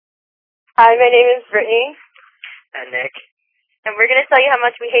Hi, my name is Britney and Nick, and we're going to tell you how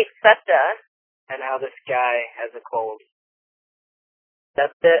much we hate SEPTA. and how this guy has a cold.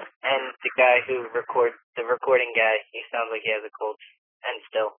 That's it. And the guy who records, the recording guy, he sounds like he has a cold. And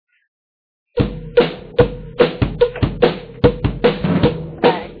still.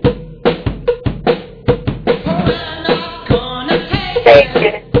 Take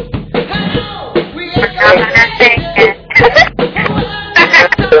it. We're not gonna take it.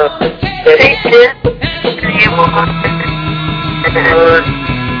 Take it. You won't.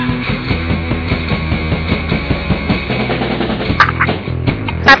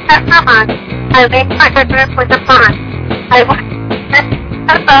 Come on. I make my business with the fun. I want to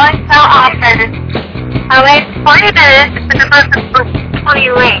going so often. I wait 20 minutes for the bus is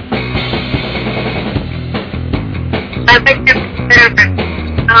 20 late. I make them nervous.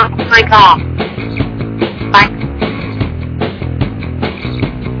 Oh my god. Bye.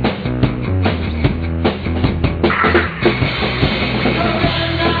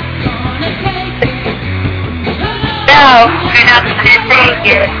 No, we're not gonna take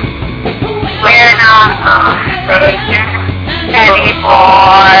it. We're not gonna take it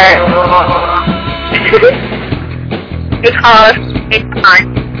anymore. Because it's fun.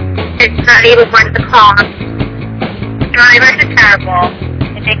 It's not even worth the cost. Drivers are terrible.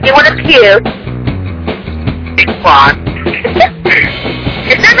 They make you want to puke. It's fun.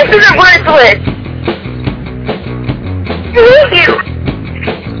 It's not this is a word list. Who are you?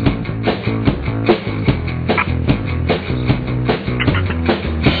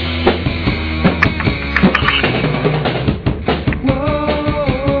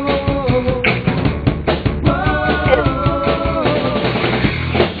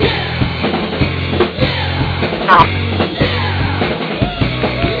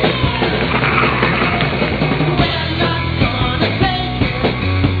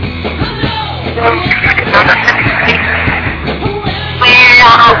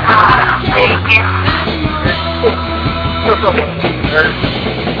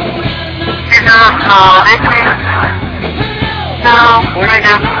 No, we're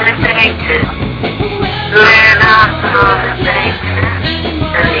not going to take it. We're not going to take it.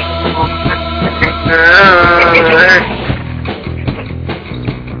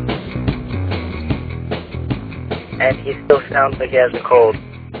 And he still sounds like he has a cold.